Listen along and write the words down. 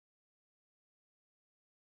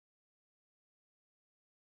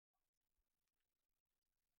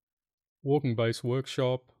Walking Bass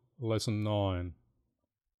Workshop, Lesson 9.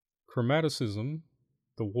 Chromaticism,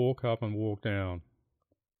 the walk up and walk down.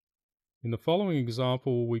 In the following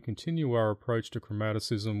example, we continue our approach to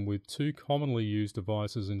chromaticism with two commonly used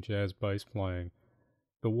devices in jazz bass playing.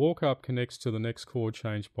 The walk up connects to the next chord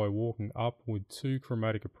change by walking up with two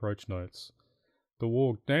chromatic approach notes. The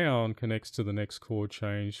walk down connects to the next chord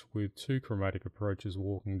change with two chromatic approaches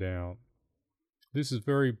walking down. This is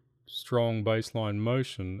very strong bassline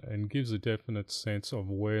motion and gives a definite sense of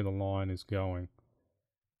where the line is going.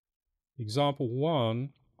 Example 1,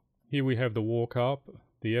 here we have the walk up.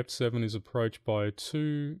 The F7 is approached by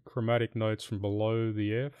two chromatic notes from below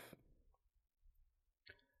the F.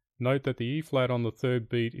 Note that the E flat on the third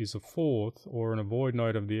beat is a fourth or an avoid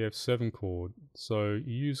note of the F7 chord, so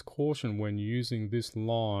use caution when using this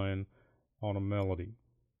line on a melody.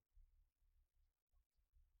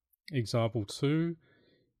 Example 2,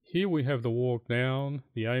 here we have the walk down.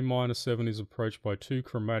 The A minor 7 is approached by two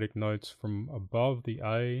chromatic notes from above the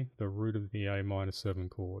A, the root of the A minor 7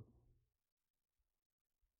 chord.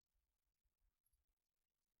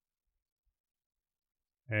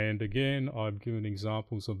 And again, I've given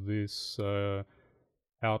examples of this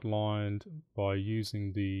outlined by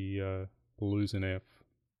using the blues in F.